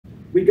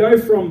We go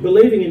from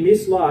believing in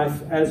this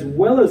life as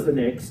well as the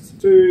next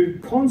to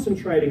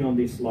concentrating on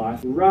this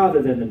life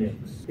rather than the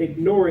next,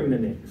 ignoring the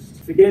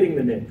next, forgetting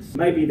the next,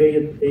 maybe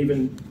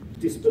even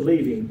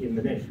disbelieving in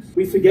the next.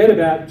 We forget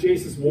about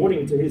Jesus'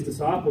 warning to his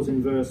disciples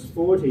in verse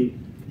 40,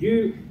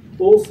 "You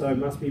also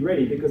must be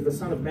ready, because the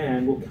Son of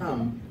Man will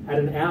come at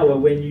an hour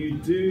when you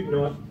do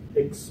not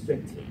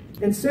expect him."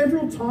 And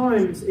several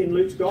times in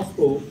Luke's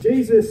Gospel,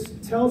 Jesus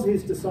tells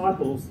his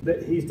disciples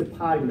that he's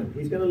departing them.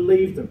 He's going to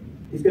leave them.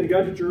 He's going to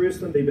go to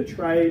Jerusalem, be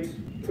betrayed,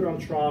 put on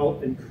trial,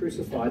 and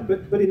crucified.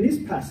 But in this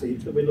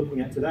passage that we're looking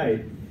at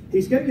today,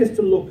 he's getting us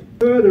to look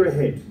further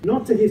ahead,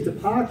 not to his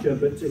departure,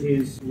 but to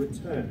his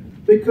return.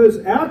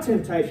 Because our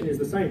temptation is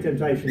the same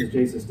temptation as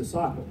Jesus'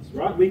 disciples,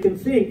 right? We can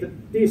think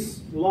that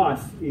this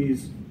life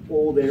is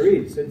all there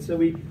is. And so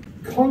we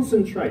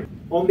concentrate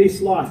on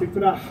this life. We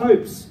put our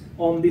hopes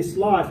on this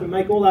life and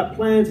make all our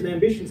plans and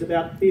ambitions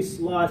about this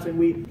life, and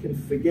we can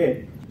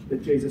forget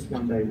that Jesus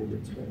one day will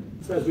return.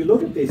 So as we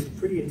look at this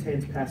pretty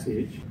intense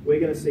passage, we're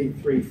going to see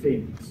three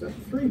things. So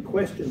three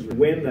questions: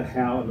 when, the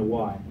how, and the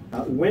why.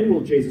 When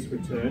will Jesus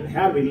return?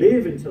 How do we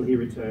live until he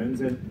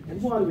returns? And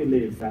why do we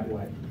live that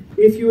way?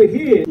 If you were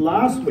here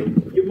last week,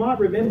 you might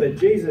remember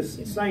Jesus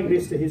saying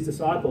this to his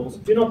disciples: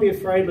 "Do not be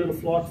afraid, little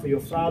flock, for your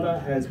Father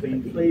has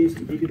been pleased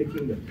to give you the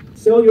kingdom.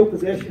 Sell your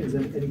possessions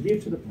and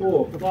give to the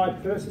poor.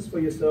 Provide purses for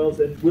yourselves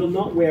that will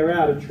not wear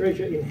out, a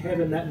treasure in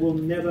heaven that will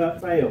never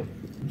fail."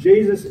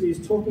 Jesus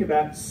is talking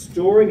about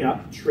storing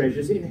up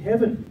treasures in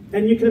heaven.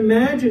 And you can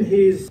imagine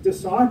his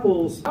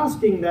disciples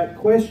asking that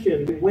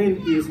question: when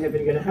is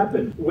heaven going to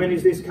happen? When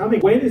is this coming?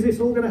 When is this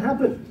all going to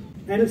happen?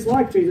 And it's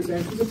like Jesus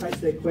anticipates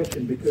their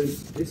question,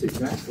 because this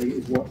exactly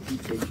is what he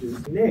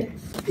teaches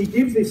next. He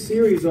gives this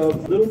series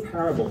of little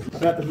parables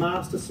about the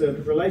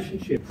master-servant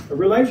relationship, a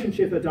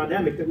relationship, a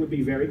dynamic that would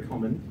be very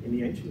common in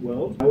the ancient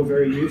world. They were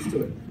very used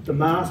to it. The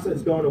master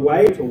has gone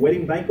away to a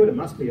wedding banquet. It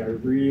must be a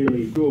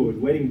really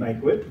good wedding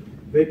banquet,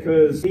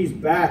 because he's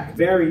back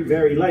very,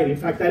 very late. In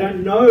fact, they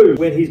don't know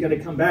when he's going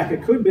to come back.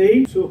 It could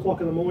be 2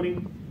 o'clock in the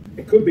morning.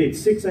 It could be at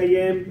 6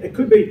 a.m. It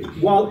could be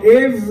while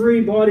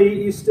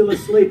everybody is still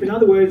asleep. In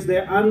other words,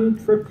 they're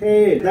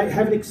unprepared. They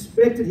haven't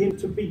expected him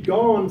to be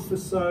gone for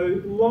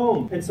so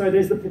long. And so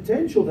there's the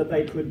potential that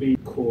they could be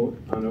caught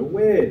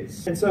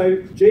unawares. And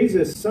so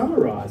Jesus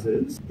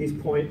summarizes his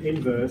point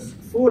in verse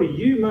 40.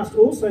 "You must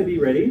also be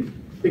ready,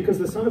 because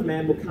the Son of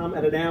Man will come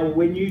at an hour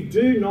when you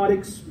do not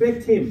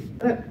expect him."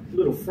 That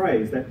little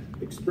phrase, that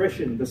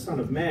expression, the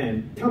Son of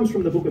Man, comes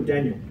from the book of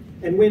Daniel.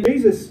 And when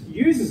Jesus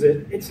uses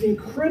it, it's an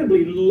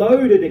incredibly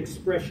loaded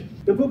expression.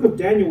 The book of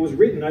Daniel was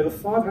written over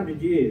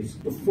 500 years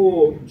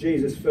before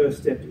Jesus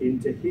first stepped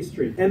into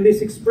history. And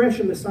this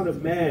expression, the Son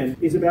of Man,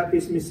 is about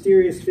this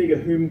mysterious figure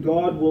whom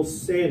God will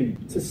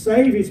send to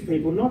save his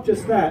people. Not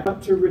just that,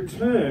 but to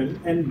return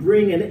and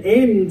bring an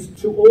end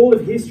to all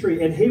of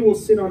history. And he will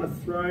sit on a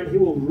throne. He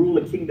will rule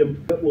a kingdom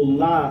that will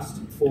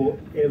last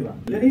forever.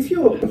 Now, if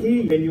you're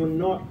here and you're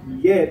not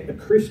yet a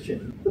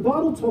Christian, the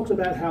Bible talks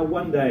about how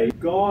one day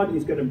God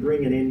is going to bring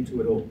an end to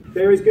it all.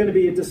 There is going to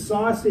be a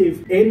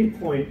decisive end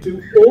point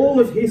to all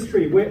of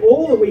history, where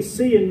all that we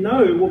see and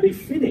know will be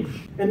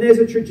finished. And there's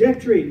a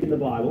trajectory in the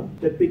Bible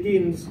that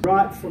begins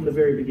right from the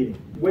very beginning.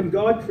 When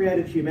God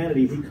created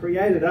humanity, he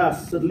created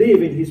us to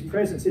live in his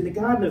presence. In the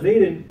Garden of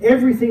Eden,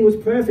 everything was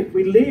perfect.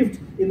 We lived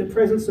in the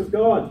presence of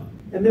God.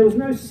 And there was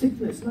no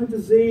sickness, no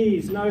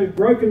disease, no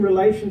broken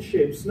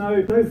relationships,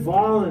 no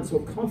violence or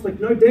conflict,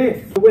 no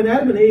death. But when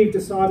Adam and Eve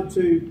decided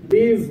to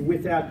live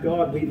without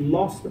God, we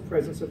lost the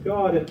presence of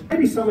God. And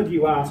maybe some of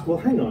you ask, well,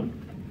 hang on,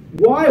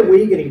 why are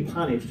we getting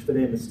punished for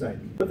their mistake?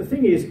 But the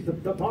thing is,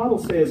 the Bible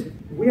says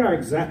we are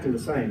exactly the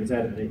same as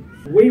Adam and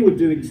Eve. We would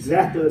do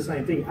exactly the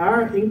same thing.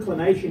 Our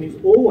inclination is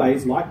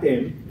always, like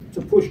them,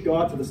 to push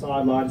God to the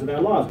sidelines of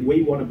our lives.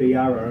 We want to be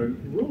our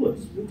own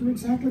rulers. We do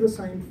exactly the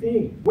same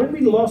thing. When we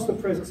lost the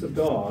presence of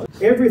God,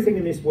 everything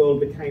in this world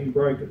became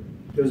broken.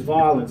 There was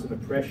violence and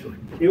oppression,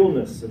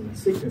 illness and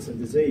sickness and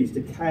disease,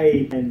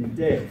 decay and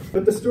death.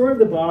 But the story of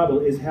the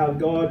Bible is how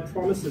God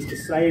promises to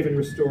save and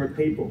restore a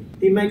people.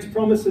 He makes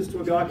promises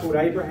to a guy called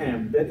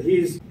Abraham that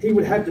he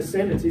would have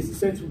descendants. His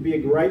descendants would be a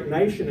great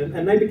nation,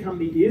 and they become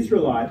the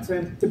Israelites.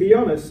 And to be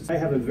honest, they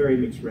have a very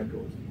mixed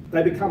record.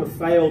 They become a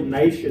failed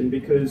nation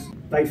because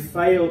they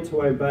failed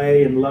to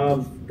obey and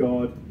love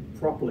God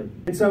properly.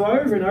 And so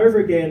over and over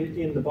again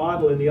in the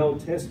Bible, in the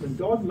Old Testament,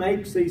 God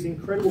makes these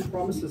incredible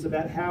promises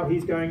about how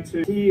he's going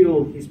to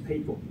heal his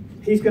people.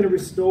 He's going to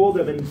restore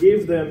them and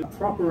give them a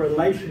proper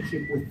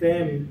relationship with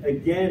them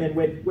again. And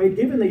we're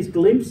given these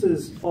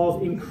glimpses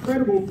of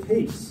incredible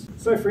peace.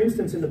 So, for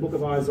instance, in the book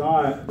of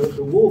Isaiah,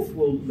 the wolf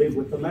will live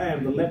with the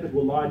lamb, the leopard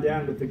will lie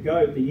down with the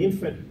goat, the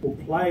infant will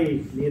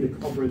play near the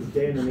cobra's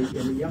den, and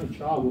the young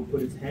child will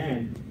put its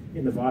hand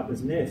in the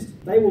viper's nest.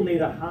 They will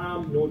neither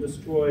harm nor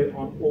destroy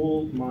on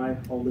all my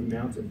holy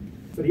mountain.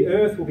 For the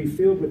earth will be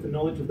filled with the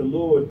knowledge of the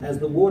Lord as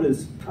the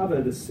waters cover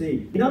the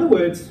sea. In other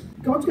words,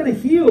 God's going to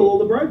heal all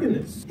the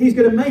brokenness. He's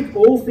going to make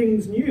all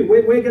things new.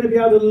 We're going to be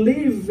able to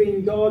live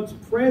in God's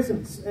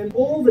presence. And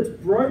all that's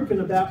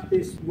broken about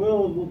this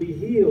world will be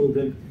healed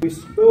and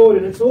restored.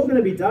 And it's all going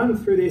to be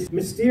done through this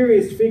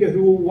mysterious figure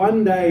who will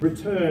one day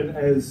return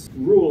as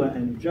ruler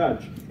and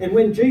judge. And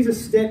when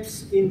Jesus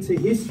steps into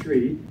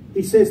history,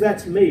 he says,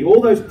 that's me.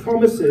 All those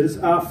promises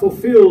are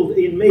fulfilled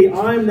in me.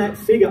 I'm that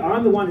figure.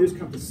 I'm the one who's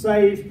come to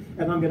save,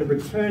 and I'm going to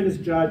return as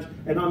judge,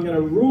 and I'm going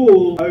to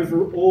rule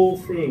over all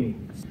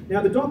things.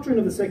 Now, the doctrine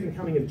of the second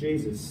coming of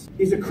Jesus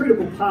is a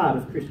critical part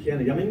of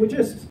Christianity. I mean, we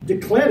just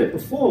declared it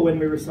before when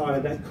we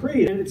recited that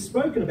creed, and it's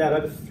spoken about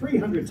over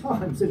 300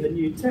 times in the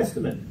New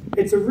Testament.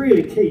 It's a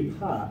really key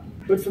part.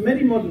 But for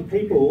many modern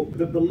people,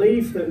 the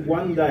belief that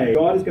one day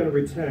God is going to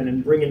return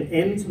and bring an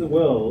end to the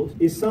world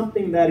is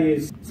something that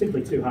is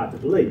simply too hard to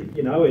believe.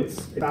 You know,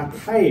 it's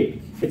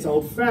archaic, it's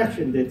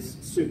old-fashioned, it's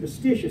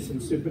superstitious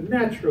and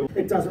supernatural.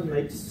 It doesn't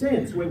make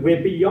sense.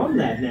 We're beyond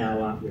that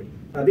now, aren't we?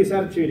 This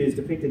attitude is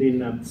depicted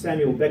in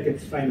Samuel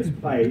Beckett's famous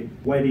play,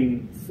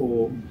 Waiting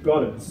for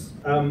Goddess.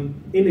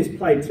 In this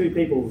play, two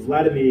people,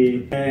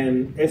 Vladimir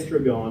and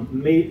Estragon,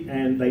 meet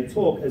and they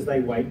talk as they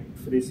wait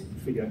for this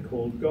figure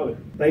called Goddard.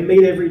 They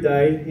meet every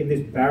day in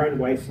this barren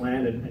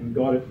wasteland and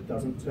Goddard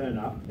doesn't turn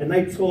up. And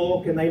they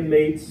talk and they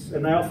meet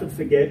and they often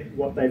forget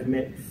what they've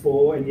met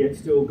for, and yet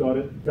still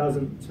Goddard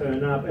doesn't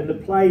turn up. And the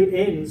play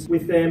ends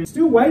with them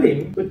still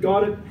waiting, but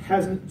Goddard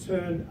hasn't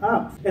turned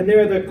up. And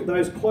there are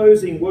those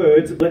closing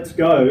words, let's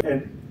go,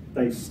 and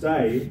they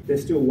stay. They're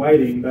still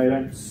waiting. They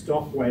don't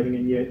stop waiting,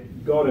 and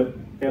yet Goddard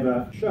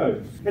never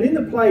shows. And in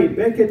the play,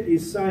 Beckett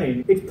is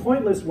saying it's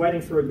pointless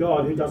waiting for a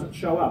God who doesn't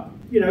show up.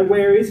 You know,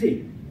 where is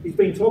he? He's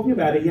been talking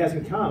about it, he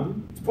hasn't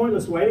come. It's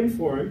pointless waiting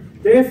for him.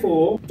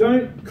 Therefore,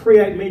 don't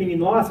create meaning in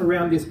life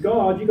around this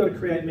God. You've got to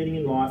create meaning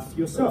in life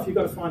yourself. You've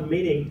got to find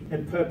meaning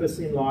and purpose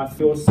in life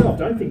yourself.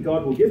 Don't think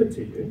God will give it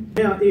to you.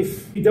 Now,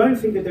 if you don't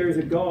think that there is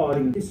a God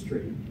in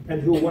history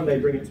and who will one day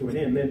bring it to an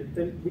end,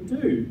 then we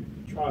do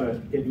try to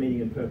get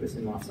meaning and purpose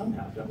in life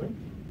somehow, don't we?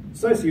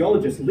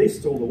 Sociologists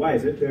list all the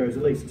ways that there is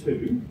at least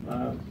two.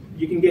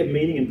 You can get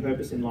meaning and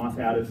purpose in life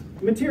out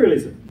of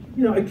materialism.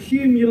 You know,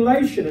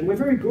 accumulation, and we're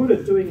very good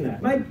at doing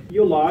that. Make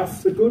your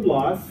life, the good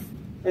life,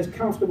 as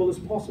comfortable as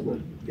possible.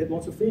 Get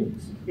lots of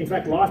things. In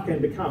fact, life can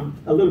become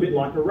a little bit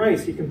like a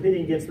race. You're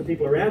competing against the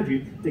people around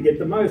you to get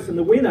the most, and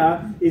the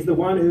winner is the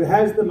one who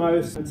has the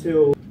most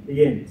until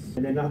the end,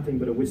 and they're nothing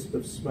but a wisp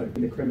of smoke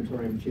in the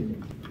crematorium chimney.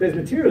 There's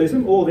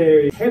materialism, or there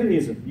is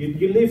hedonism.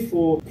 You live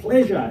for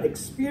pleasure,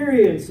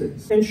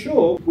 experiences. And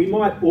sure, we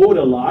might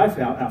order life,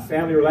 our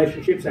family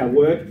relationships, our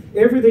work,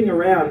 everything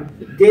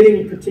around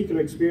getting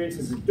particular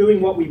experiences,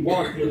 doing what we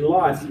want in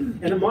life.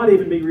 And it might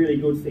even be really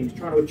good things,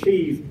 trying to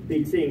achieve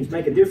big things,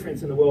 make a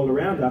difference in the world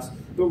around us.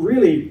 But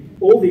really,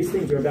 all these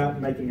things are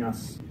about making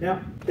us.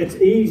 Now, it's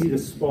easy to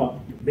spot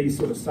these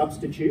sort of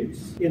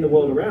substitutes in the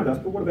world around us,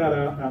 but what about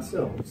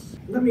ourselves?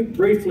 Let me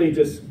briefly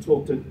just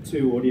talk to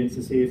two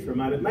audiences here for a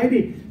moment.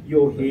 Maybe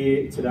you're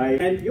here today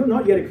and you're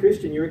not yet a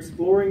Christian, you're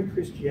exploring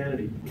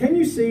Christianity. Can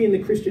you see in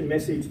the Christian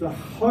message the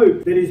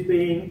hope that is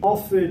being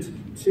offered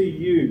to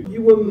you?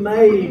 You were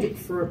made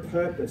for a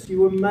purpose.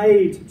 You were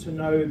made to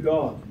know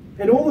God.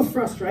 And all the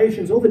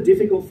frustrations, all the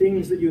difficult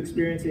things that you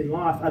experience in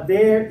life are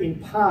there in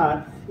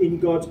part in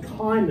God's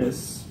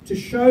kindness to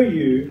show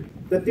you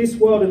that this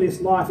world and this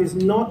life is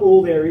not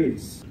all there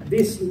is.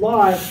 This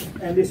life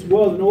and this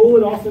world and all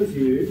it offers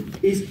you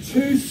is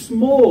too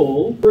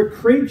small for a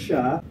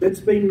creature that's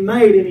been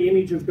made in the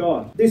image of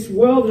God. This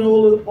world and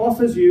all it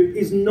offers you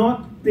is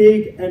not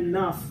big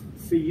enough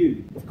for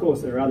you. Of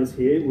course, there are others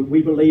here.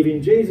 We believe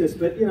in Jesus,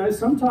 but you know,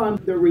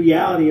 sometimes the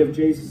reality of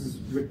Jesus'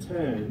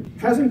 return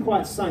hasn't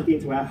quite sunk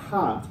into our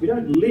hearts. We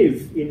don't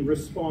live in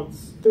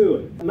response to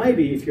it.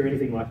 Maybe if you're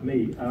anything like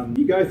me,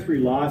 you go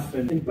through life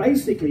and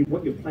basically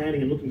what you're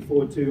planning and looking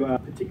forward to are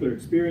particular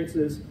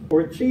experiences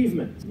or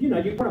achievements. You know,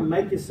 you want to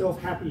make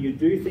yourself happy. You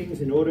do things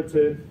in order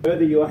to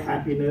further your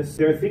happiness.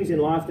 There are things in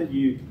life that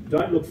you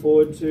don't look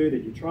forward to,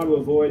 that you try to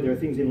avoid. There are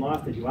things in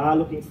life that you are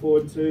looking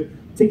forward to.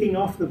 Ticking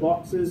off the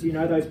boxes, you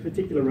know, those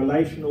particular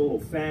relational or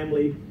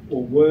family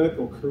or work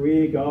or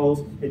career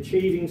goals,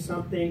 achieving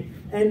something.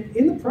 And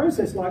in the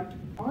process, like,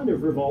 kind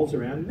of revolves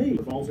around me,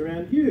 revolves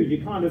around you.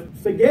 You kind of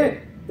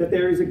forget that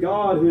there is a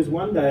God who is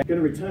one day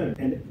going to return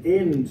and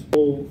end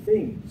all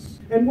things.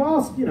 And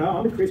whilst, you know,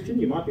 I'm a Christian,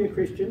 you might be a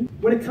Christian,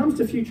 when it comes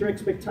to future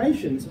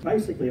expectations,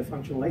 basically a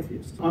functional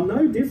atheist. I'm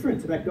no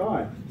different to that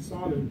guy,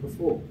 Simon,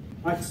 before.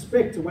 I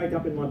expect to wake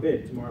up in my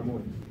bed tomorrow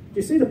morning. Do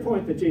you see the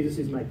point that Jesus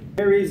is making?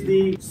 There is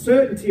the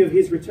certainty of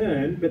his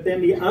return, but then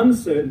the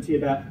uncertainty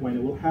about when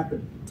it will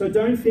happen. So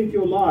don't think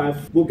your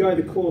life will go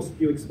the course that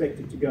you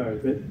expect it to go,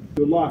 that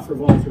your life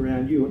revolves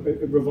around you,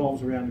 it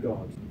revolves around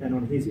God and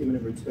on his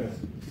imminent return.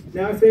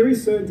 Now, if there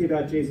is certainty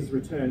about Jesus'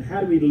 return,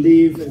 how do we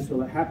live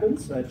until it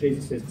happens?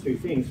 Jesus says two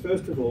things.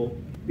 First of all,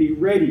 be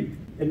ready.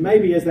 And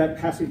maybe as that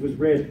passage was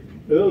read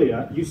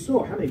earlier, you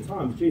saw how many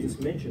times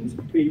Jesus mentions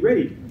be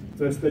ready.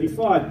 Verse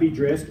 35, be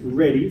dressed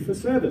ready for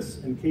service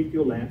and keep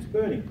your lamps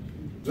burning.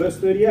 Verse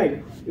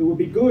 38, it will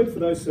be good for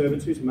those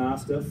servants whose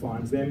master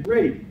finds them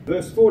ready.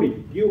 Verse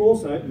 40, you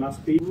also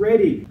must be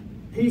ready.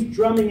 He's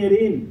drumming it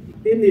in.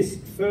 In this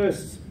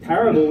first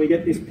parable, we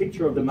get this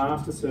picture of the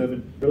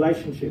master-servant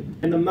relationship.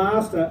 And the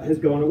master has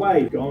gone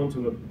away, gone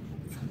to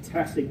a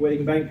fantastic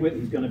wedding banquet.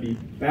 He's going to be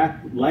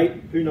back late,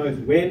 who knows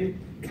when,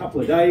 a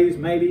couple of days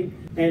maybe.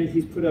 And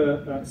he's put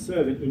a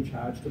servant in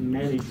charge to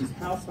manage his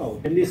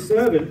household. And this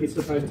servant is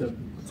supposed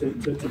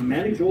to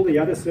manage all the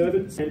other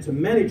servants and to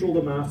manage all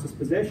the master's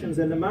possessions.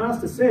 And the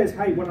master says,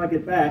 hey, when I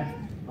get back,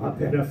 I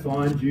better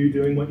find you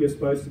doing what you're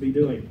supposed to be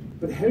doing.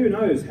 But who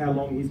knows how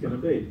long he's going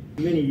to be.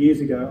 Many years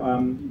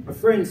ago, a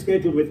friend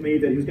scheduled with me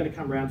that he was going to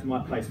come round to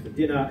my place for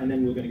dinner and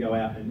then we were going to go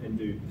out and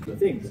do the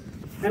things.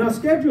 And I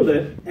scheduled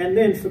it and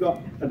then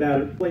forgot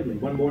about it completely.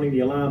 One morning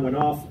the alarm went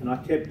off and I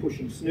kept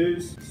pushing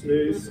snooze,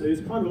 snooze, snooze,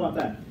 kind of like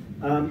that.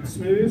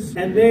 Snooze,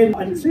 and then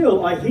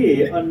until I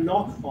hear a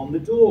knock on the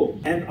door.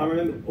 And I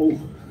remember, oh,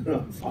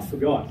 I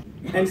forgot.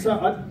 And so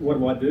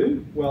what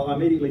do? Well, I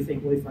immediately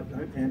think, well, if I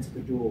don't answer the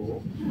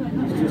door,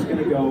 it's just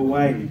going to go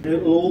away. And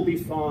it'll all be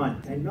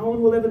fine. And no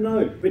one will ever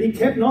know. But he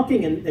kept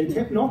knocking and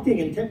kept knocking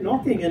and kept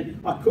knocking,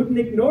 and I couldn't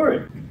ignore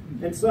it.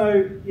 And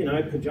so,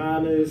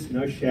 pyjamas,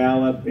 no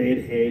shower,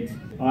 bed head.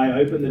 I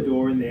open the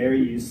door and there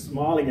he is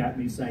smiling at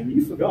me saying,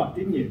 you forgot,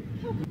 didn't you?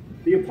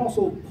 The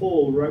Apostle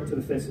Paul wrote to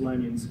the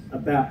Thessalonians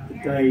about the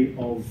day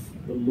of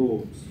the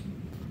Lord.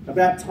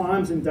 About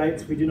times and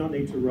dates we do not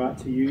need to write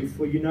to you,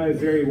 for you know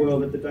very well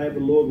that the day of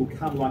the Lord will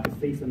come like a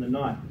thief in the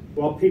night.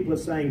 While people are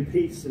saying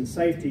peace and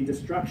safety,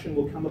 destruction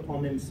will come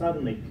upon them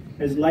suddenly,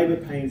 as labour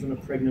pains on a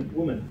pregnant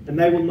woman, and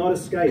they will not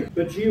escape.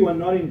 But you are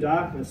not in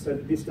darkness, so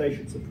that this day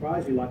should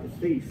surprise you like a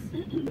thief.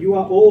 You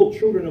are all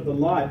children of the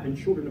light and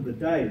children of the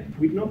day.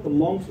 We do not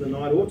belong to the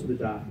night or to the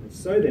darkness.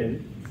 So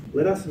then,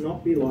 let us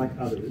not be like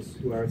others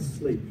who are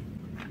asleep,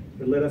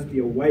 but let us be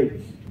awake.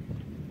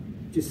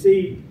 Do you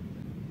see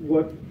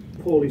what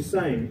Paul is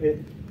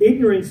saying?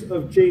 Ignorance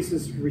of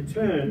Jesus'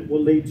 return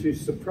will lead to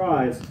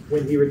surprise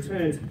when he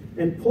returns.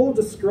 And Paul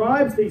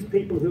describes these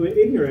people who are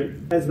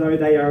ignorant as though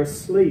they are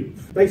asleep.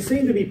 They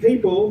seem to be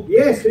people,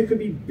 yes, who could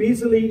be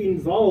busily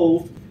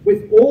involved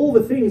with all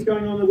the things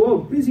going on in the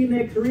world, busy in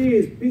their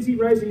careers, busy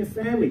raising a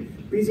family,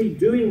 busy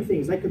doing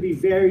things. They could be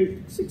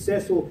very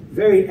successful,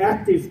 very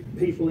active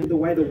people in the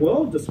way the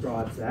world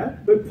describes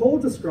that. But Paul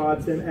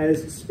describes them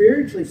as,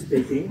 spiritually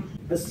speaking,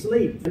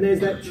 asleep. And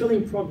there's that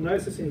chilling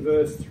prognosis in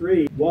verse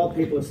 3. While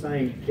people are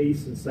saying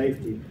peace and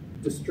safety,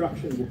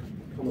 destruction will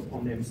come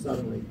upon them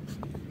suddenly,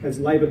 as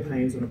labour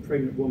pains on a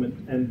pregnant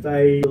woman, and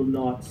they will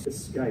not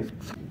escape.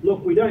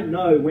 Look, we don't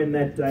know when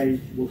that day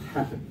will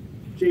happen.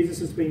 Jesus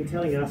has been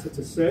telling us it's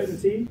a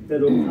certainty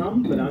that will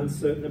come, but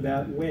uncertain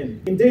about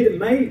when. Indeed, it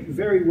may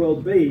very well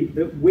be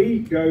that we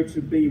go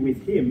to be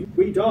with him.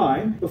 We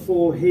die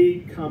before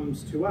he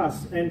comes to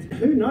us. And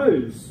who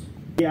knows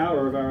the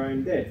hour of our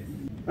own death?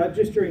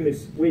 Just during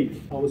this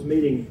week, I was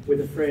meeting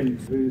with a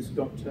friend who's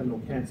got terminal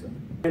cancer.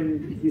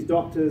 And his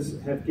doctors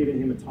have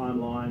given him a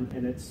timeline,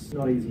 and it's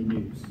not easy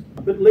news.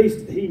 But at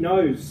least he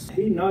knows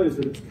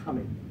that it's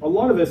coming. A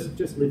lot of us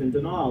just live in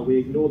denial. We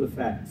ignore the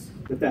facts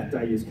that that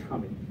day is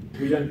coming.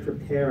 We don't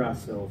prepare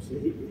ourselves.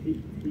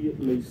 He at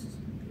least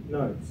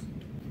knows.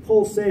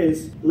 Paul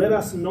says, let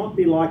us not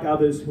be like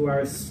others who are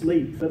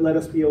asleep, but let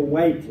us be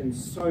awake and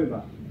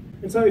sober.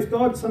 And so if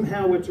God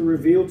somehow were to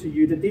reveal to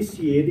you that this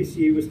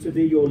year was to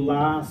be your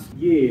last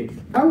year,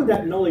 how would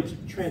that knowledge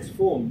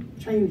transform,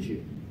 change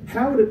you?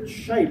 How would it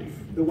shape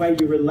the way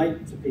you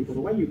relate to people,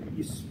 the way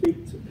you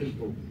speak to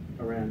people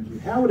around you?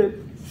 How would it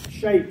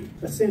shape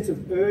a sense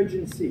of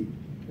urgency,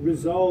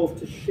 resolve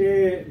to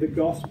share the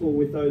gospel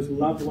with those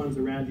loved ones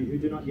around you who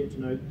do not yet to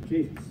know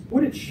Jesus?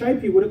 Would it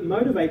shape you? Would it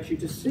motivate you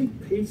to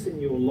seek peace in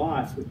your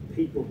life with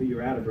people who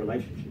you're out of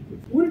relationship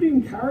with? Would it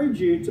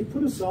encourage you to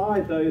put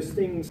aside those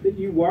things that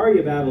you worry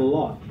about a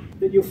lot,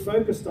 that you're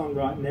focused on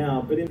right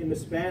now, but in the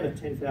span of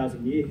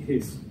 10,000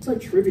 years, so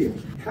trivial?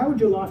 How would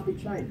your life be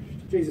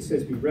changed? Jesus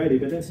says be ready,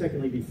 but then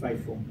secondly, be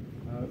faithful.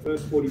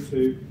 Verse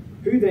 42,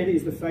 who then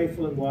is the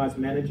faithful and wise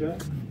manager,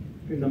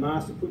 whom the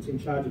master puts in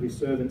charge of his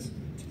servants,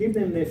 to give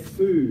them their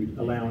food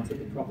allowance at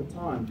the proper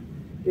time?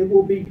 It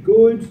will be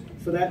good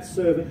for that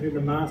servant whom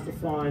the master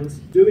finds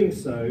doing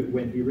so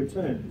when he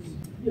returns.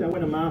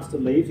 When a master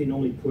leaves, he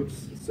normally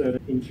puts the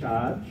servant in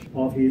charge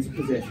of his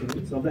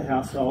possessions, of the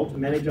household, to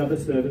manage other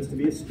servants, to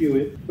be a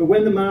steward. But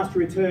when the master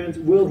returns,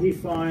 will he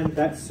find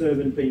that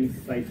servant being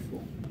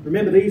faithful?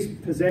 Remember, these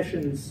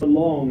possessions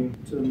belong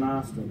to the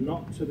master,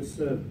 not to the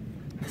servant.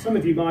 Some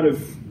of you might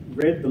have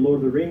read The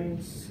Lord of the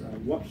Rings,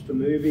 watched the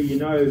movie. You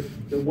know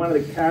that one of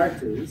the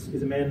characters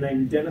is a man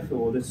named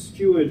Denethor, the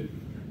steward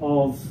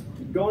of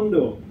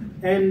Gondor.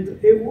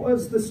 And it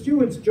was the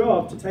steward's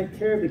job to take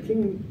care of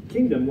the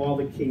kingdom while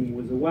the king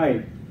was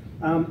away.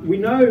 We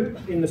know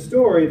in the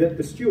story that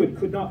the steward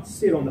could not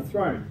sit on the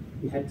throne.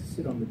 He had to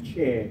sit on the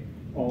chair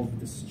of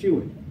the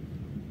steward.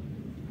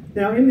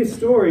 Now, in this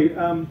story,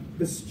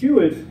 the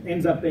steward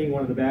ends up being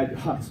one of the bad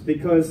guys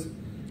because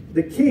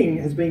the king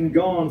has been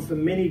gone for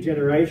many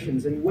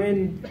generations, and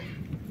when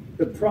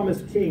the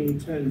promised king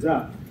turns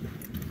up,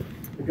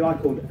 a guy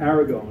called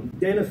Aragon,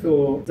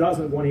 Denethor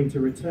doesn't want him to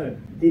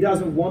return. He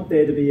doesn't want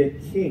there to be a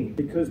king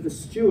because the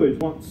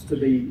steward wants to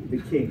be the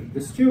king.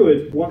 The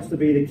steward wants to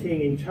be the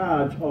king in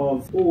charge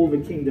of all the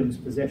kingdom's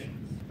possessions.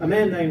 A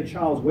man named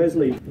Charles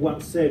Wesley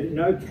once said,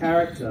 "No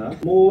character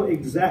more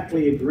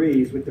exactly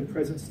agrees with the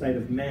present state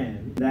of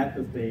man than that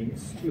of being a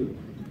steward."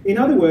 In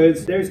other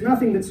words, there is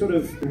nothing that sort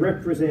of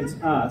represents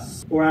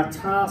us or our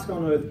task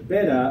on earth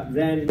better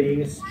than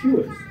being a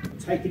steward,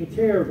 taking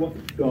care of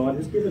what God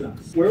has given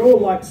us. We're all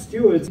like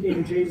stewards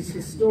in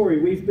Jesus'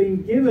 story. We've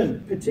been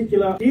given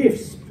particular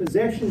gifts,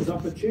 possessions,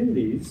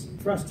 opportunities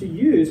for us to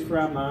use for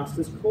our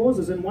master's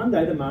causes, and one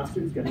day the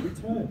master is going to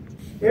return.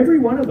 Every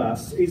one of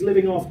us is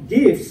living off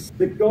gifts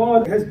that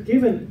God has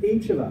given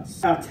each of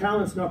us, our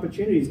talents and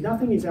opportunities.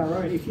 Nothing is our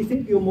own. If you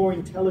think you're more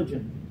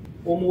intelligent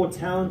or more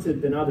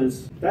talented than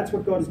others, that's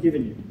what God has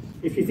given you.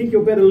 If you think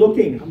you're better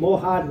looking, more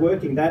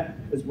hard-working, that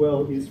as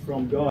well is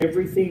from God.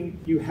 Everything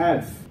you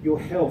have, your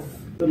health,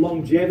 the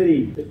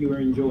longevity that you are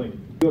enjoying,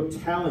 your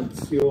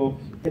talents, your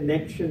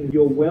connection,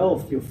 your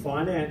wealth, your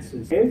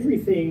finances,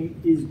 everything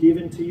is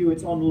given to you.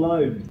 It's on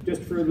loan,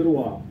 just for a little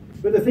while.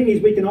 But the thing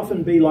is, we can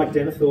often be like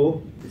Denethor,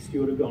 the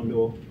steward of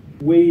Gondor.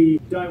 We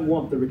don't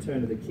want the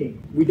return of the king.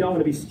 We don't want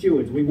to be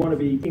stewards. We want to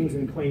be kings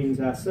and queens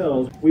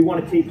ourselves. We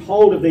want to keep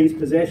hold of these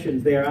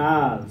possessions. They're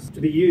ours,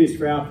 to be used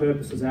for our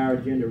purposes, our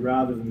agenda,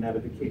 rather than that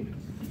of the king.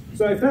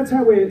 So if that's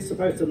how we're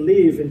supposed to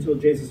live until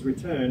Jesus'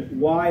 return,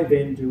 why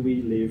then do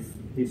we live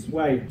this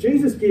way?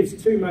 Jesus gives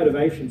two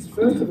motivations.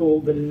 First of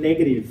all, the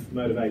negative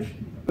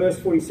motivation. Verse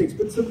 46,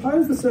 "But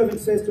suppose the servant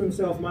says to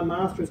himself, 'My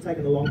master has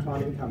taken a long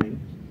time in coming,'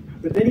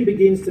 but then he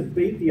begins to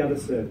beat the other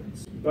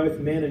servants, both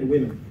men and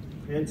women,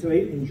 and to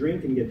eat and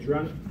drink and get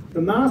drunk.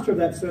 The master of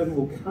that servant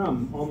will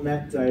come on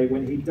that day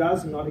when he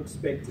does not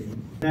expect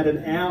him, at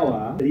an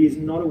hour that he is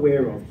not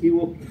aware of. He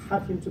will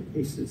cut him to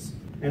pieces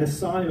and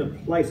assign him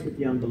a place with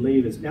the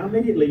unbelievers." Now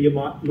immediately you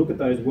might look at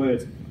those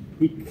words,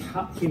 he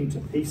cut him to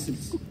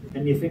pieces.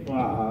 And you think,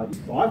 he's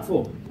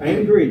spiteful,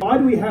 angry. Why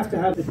do we have to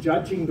have a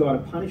judging God, a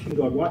punishing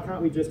God? Why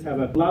can't we just have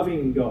a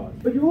loving God?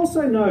 But you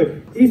also know,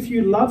 if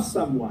you love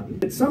someone,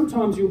 that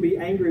sometimes you'll be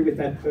angry with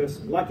that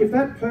person. Like if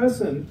that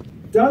person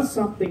does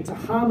something to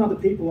harm other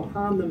people or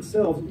harm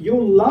themselves,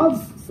 your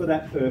love for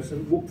that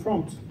person will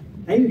prompt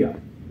anger,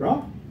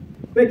 right?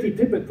 Becky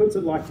Pippert puts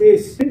it like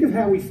this: think of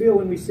how we feel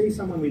when we see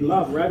someone we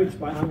love ravaged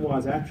by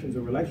unwise actions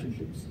or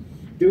relationships.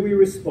 Do we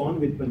respond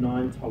with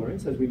benign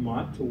tolerance as we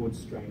might towards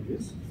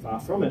strangers? Far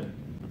from it.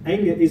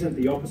 Anger isn't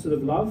the opposite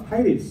of love,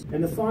 hate is.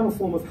 And the final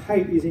form of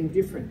hate is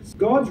indifference.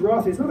 God's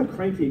wrath is not a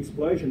cranky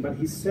explosion, but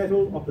his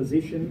settled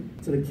opposition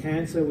to the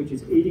cancer which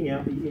is eating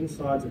out the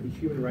insides of the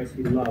human race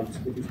he loves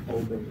with his whole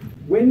being.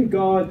 When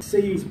God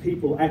sees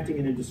people acting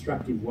in a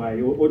destructive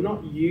way, or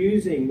not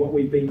using what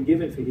we've been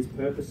given for his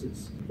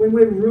purposes, when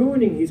we're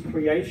ruining his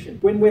creation,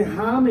 when we're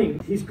harming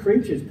his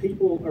creatures,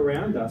 people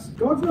around us,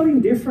 God's not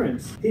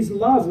indifferent. His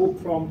love will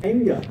prompt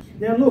anger.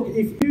 Now look,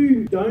 if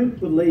you don't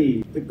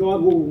believe that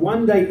God will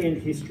one day end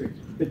history,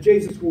 that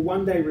Jesus will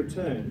one day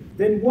return,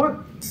 then what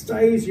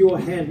stays your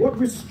hand? What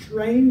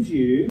restrains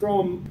you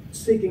from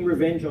seeking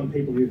revenge on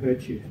people who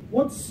hurt you?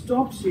 What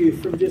stops you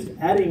from just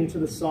adding to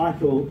the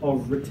cycle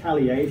of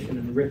retaliation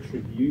and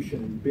retribution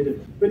and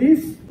bitterness? But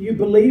if you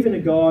believe in a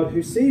God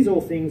who sees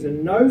all things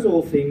and knows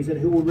all things and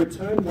who will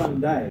return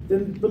one day,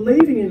 then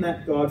believing in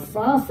that God,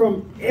 far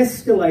from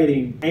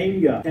escalating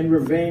anger and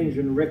revenge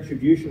and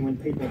retribution when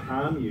people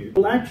harm you,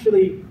 will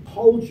actually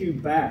hold you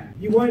back.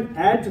 You won't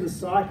add to the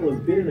cycle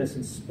of bitterness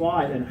and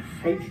spite and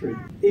hatred.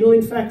 It'll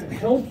in fact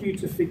help you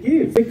to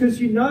forgive,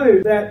 because you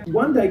know that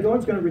one day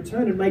God's going to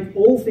return and make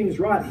all things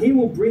right. He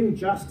will bring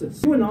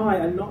justice. You and I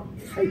are not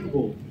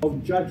capable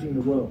of judging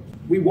the world.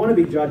 We want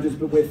to be judges,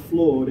 but we're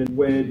flawed and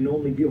we're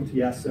normally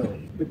guilty ourselves.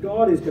 But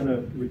God is going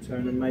to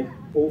return and make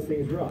all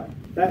things right.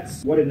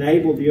 That's what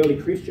enabled the early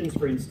Christians,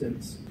 for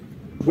instance,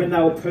 when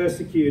they were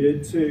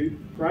persecuted, to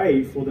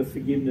pray for the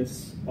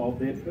forgiveness of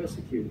their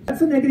persecutors.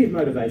 That's a negative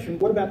motivation.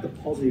 What about the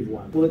positive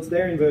one? Well, it's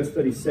there in verse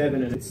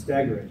 37 and it's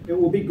staggering. "It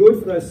will be good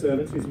for those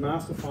servants whose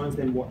master finds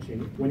them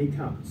watching when he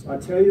comes. I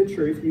tell you the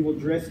truth, he will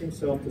dress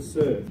himself to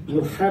serve. He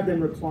will have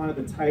them recline at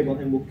the table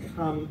and will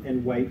come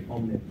and wait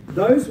on them.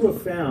 Those who are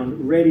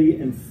found ready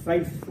and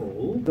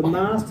faithful, the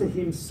master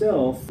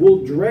himself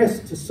will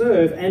dress to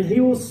serve and he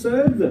will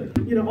serve them."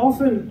 You know,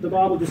 often the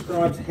Bible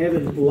describes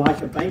heaven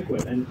like a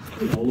banquet, and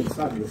all of a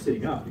sudden we're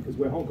sitting up because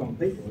we're Hong Kong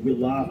people and we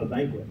love a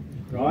banquet,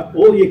 right?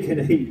 All you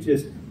can eat,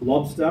 just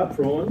lobster,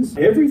 prawns,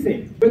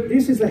 everything. But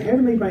this is a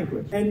heavenly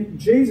banquet, and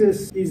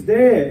Jesus is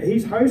there.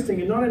 He's hosting,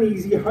 and not only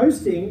is he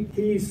hosting,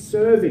 he's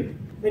serving.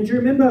 And do you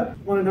remember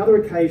on another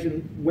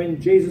occasion when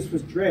Jesus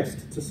was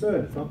dressed to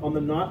serve? On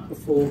the night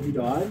before he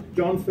died,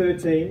 John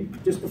 13,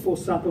 just before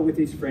supper with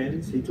his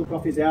friends, he took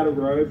off his outer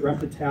robe,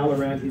 wrapped a towel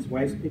around his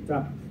waist, picked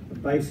up a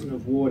basin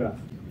of water,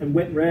 and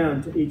went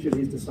round to each of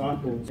his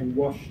disciples and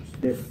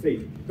washed their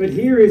feet. But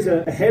here is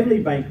a heavenly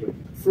banquet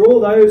for all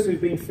those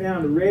who've been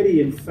found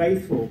ready and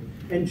faithful,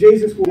 and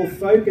Jesus will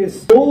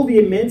focus all the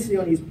immensity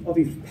of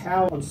his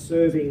power on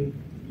serving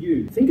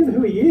you. Think of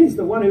who he is,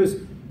 the one who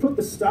has put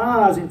the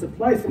stars into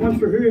place, the one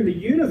through whom the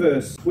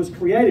universe was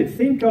created.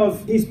 Think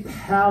of his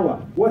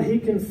power, what he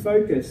can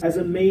focus as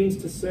a means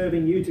to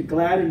serving you, to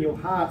gladden your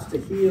hearts, to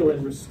heal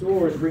and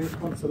restore and bring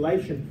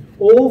consolation,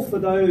 all for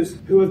those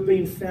who have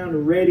been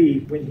found ready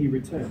when he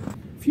returns.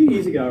 A few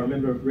years ago, I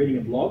remember reading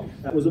a blog.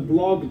 It was a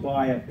blog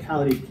by a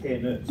palliative care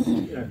nurse.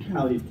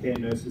 Palliative care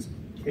nurses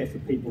care for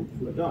people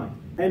who are dying.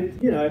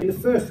 And, in the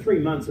first 3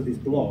 months of this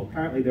blog,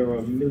 apparently there were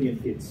 1 million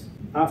hits.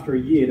 After a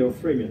year, there were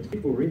 3 million.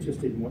 People were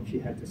interested in what she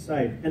had to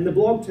say. And the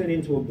blog turned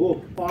into a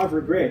book, 5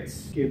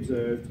 regrets, she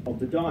observed, of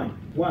the dying.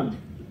 1,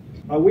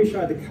 I wish I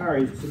had the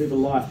courage to live a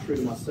life true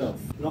to myself,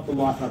 not the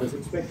life others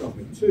expect of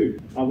me. 2,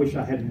 I wish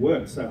I hadn't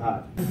worked so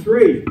hard.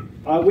 3,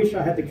 I wish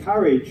I had the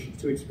courage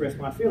to express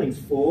my feelings.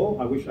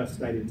 4, I wish I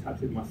stayed in touch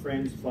with my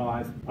friends.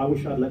 5, I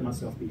wish I'd let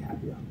myself be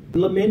happier.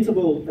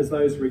 Lamentable as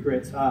those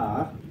regrets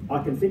are,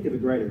 I can think of a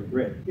greater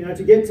regret.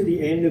 To get to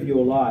the end of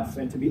your life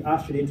and to be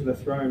ushered into the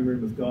throne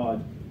room of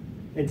God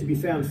and to be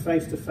found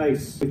face to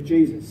face with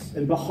Jesus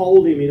and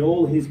behold him in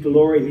all his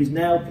glory, his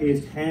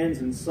nail-pierced hands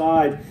and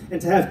side,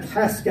 and to have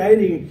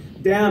cascading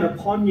down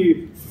upon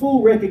you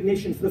full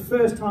recognition for the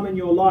first time in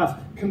your life,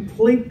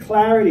 complete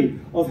clarity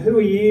of who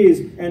he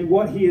is and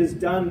what he has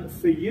done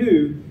for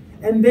you,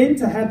 and then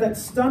to have that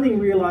stunning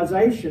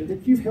realization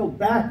that you've held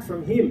back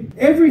from him.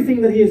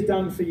 Everything that he has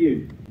done for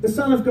you, the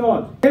Son of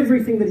God,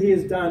 everything that he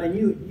has done, and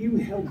you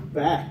held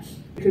back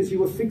because you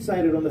were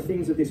fixated on the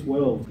things of this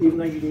world, even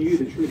though you knew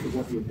the truth of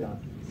what he had done.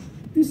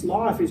 This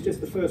life is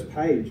just the first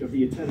page of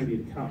the eternity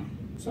to come.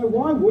 So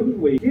why wouldn't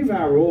we give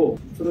our all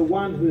for the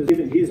one who has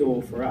given his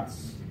all for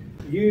us?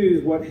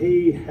 Use what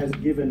he has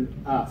given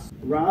us,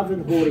 rather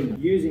than hoarding them,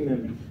 using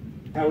them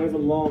however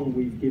long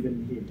we've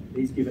given him,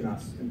 he's given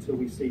us, until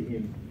we see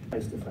him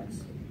face to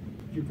face.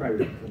 Would you pray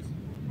with me,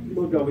 please?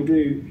 Lord God, we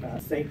do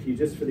thank you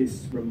just for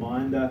this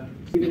reminder,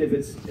 even if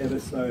it's ever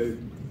so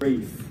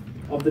brief,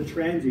 of the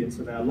transience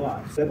of our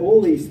lives, that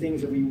all these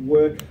things that we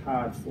work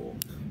hard for,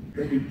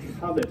 that we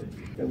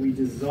covet, that we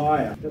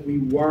desire, that we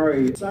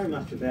worry so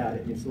much about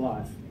in this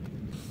life,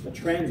 are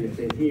transient.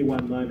 They're here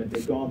one moment,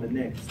 they're gone the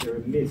next, they're a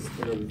mist,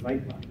 they're a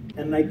vapour,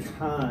 and they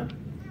can't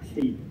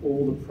keep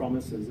all the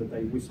promises that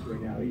they whisper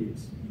in our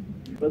ears.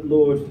 But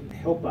Lord,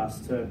 help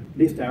us to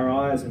lift our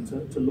eyes and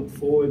to look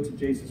forward to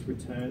Jesus'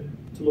 return,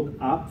 to look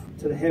up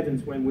to the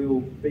heavens when we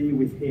will be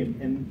with him,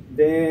 and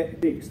there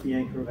fix the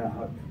anchor of our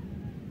hope,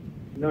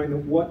 knowing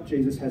that what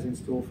Jesus has in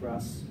store for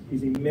us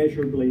is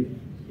immeasurably,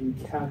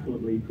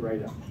 incalculably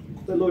greater.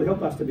 So Lord,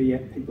 help us to be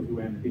people who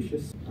are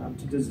ambitious,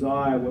 to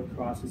desire what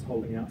Christ is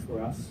holding out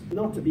for us,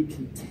 not to be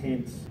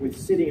content with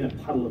sitting in a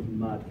puddle of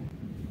mud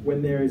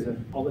when there is a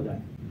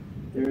holiday.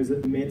 There is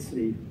an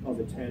immensity of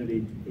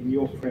eternity in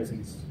your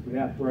presence,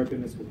 without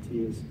brokenness or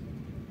tears,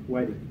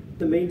 waiting. In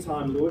the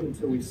meantime, Lord,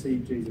 until we see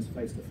Jesus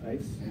face to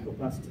face,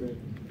 help us to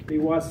be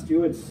wise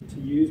stewards, to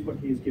use what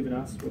he has given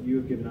us, what you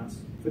have given us,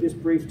 for this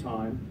brief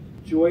time,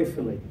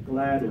 joyfully,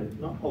 gladly,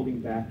 not holding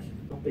back,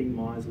 not being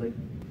miserly.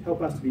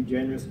 Help us to be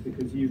generous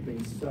because you've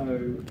been so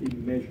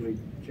immeasurably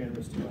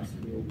generous to us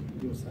in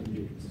your Son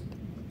Jesus.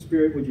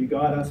 Spirit, would you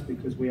guide us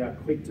because we are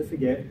quick to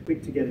forget,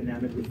 quick to get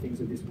enamored with things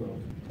of this world.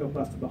 Help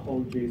us to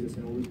behold Jesus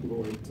in all his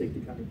glory, seek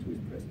to come into his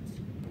presence.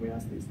 And we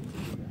ask these things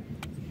in his name.